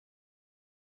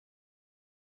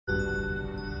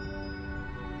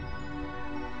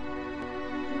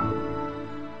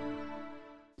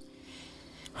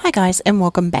Hi guys, and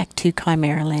welcome back to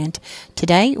Chimeraland.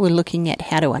 Today we're looking at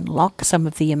how to unlock some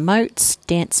of the emotes,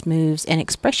 dance moves and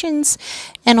expressions,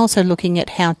 and also looking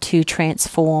at how to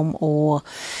transform or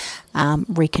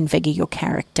reconfigure your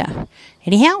character.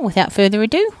 Anyhow, without further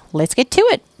ado, let's get to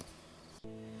it.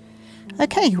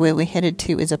 Okay, where we're headed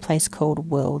to is a place called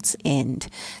World's End.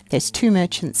 There's two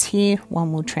merchants here.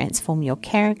 One will transform your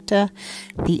character,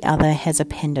 the other has a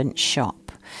pendant shop.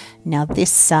 Now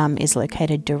this is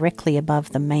located directly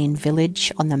above the main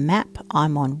village on the map.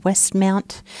 I'm on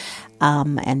Westmount,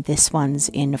 and this one's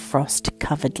in Frost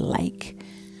Covered Lake.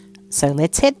 So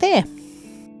let's head there.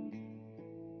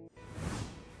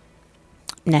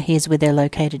 Now here's where they're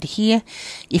located here.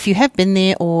 If you have been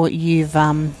there or you've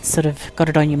sort of got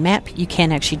it on your map, you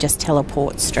can actually just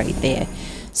teleport straight there.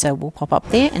 So we'll pop up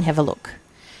there and have a look.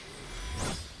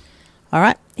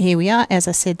 Alright, here we are. As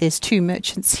I said, there's two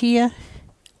merchants here.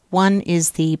 One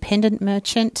is the pendant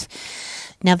merchant.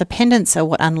 Now the pendants are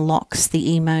what unlocks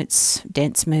the emotes,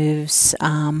 dance moves,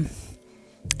 and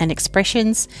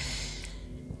expressions.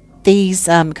 These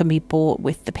can be bought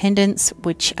with the pendants,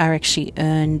 which are actually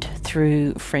earned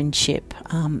through friendship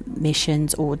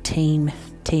missions or team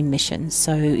missions.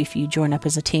 So if you join up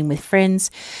as a team with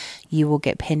friends, you will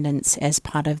get pendants as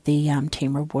part of the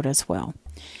team reward as well.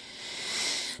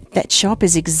 That shop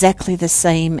is exactly the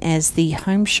same as the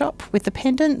home shop with the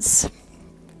pendants.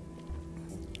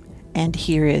 And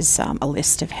here is a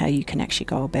list of how you can actually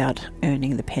go about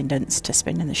earning the pendants to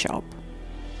spend in the shop.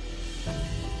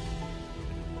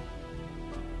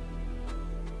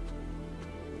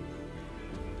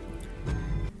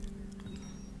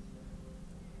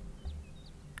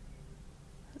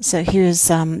 So here's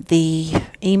the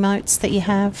emotes that you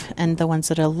have and the ones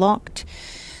that are locked.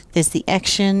 There's the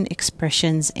action,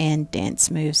 expressions and dance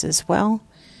moves as well.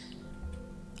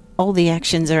 All the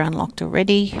actions are unlocked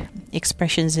already.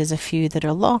 Expressions, there's a few that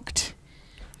are locked.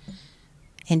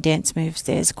 And dance moves,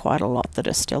 there's quite a lot that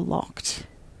are still locked.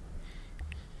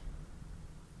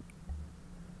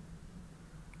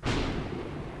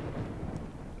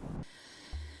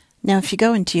 Now if you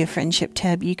go into your friendship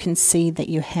tab, you can see that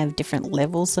you have different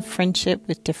levels of friendship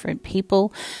with different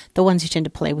people. The ones you tend to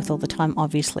play with all the time,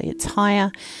 obviously it's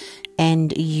higher,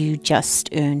 and you just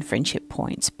earn friendship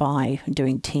points by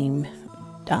doing team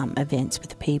events with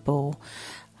the people,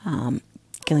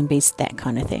 killing beasts, that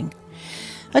kind of thing.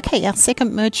 Okay, our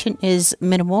second merchant is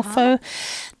Metamorpho.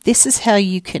 This is how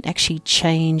you can actually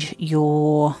change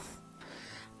your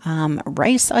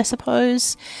race, I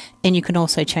suppose, and you can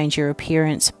also change your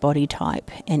appearance, body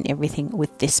type and everything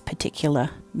with this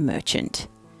particular merchant.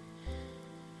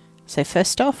 So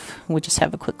first off, we'll just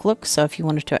have a quick look. So if you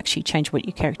wanted to actually change what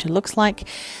your character looks like,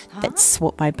 that's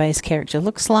what my base character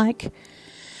looks like.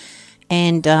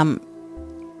 And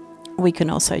we can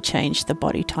also change the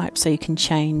body type, so you can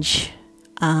change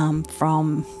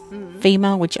from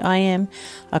female, which I am,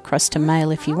 across to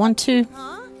male if you want to.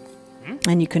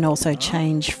 And you can also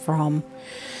change from,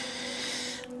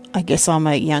 I guess I'm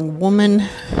a young woman.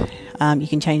 You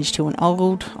can change to an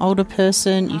older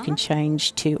person. You can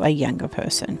change to a younger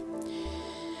person.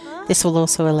 This will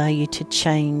also allow you to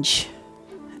change,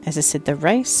 as I said, the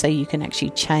race. So you can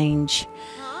actually change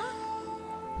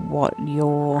what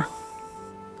your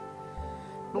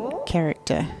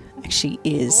character actually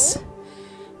is.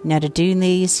 Now to do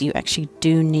these, you actually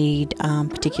do need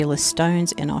particular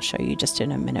stones, and I'll show you just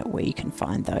in a minute where you can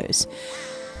find those.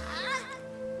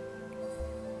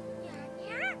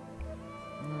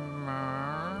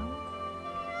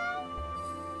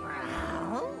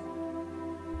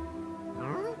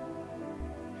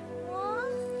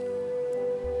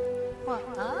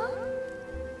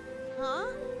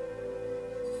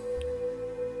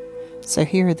 So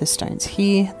here are the stones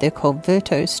here. They're called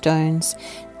Verto stones,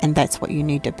 and that's what you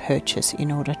need to purchase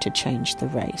in order to change the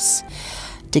race.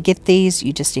 To get these,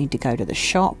 you just need to go to the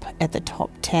shop at the top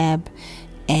tab,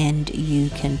 and you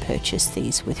can purchase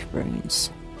these with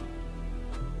runes.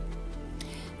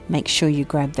 Make sure you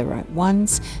grab the right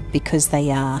ones, because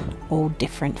they are all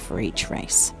different for each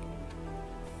race.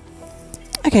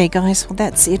 Okay guys, well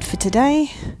that's it for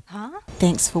today.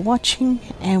 Thanks for watching,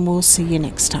 and we'll see you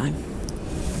next time.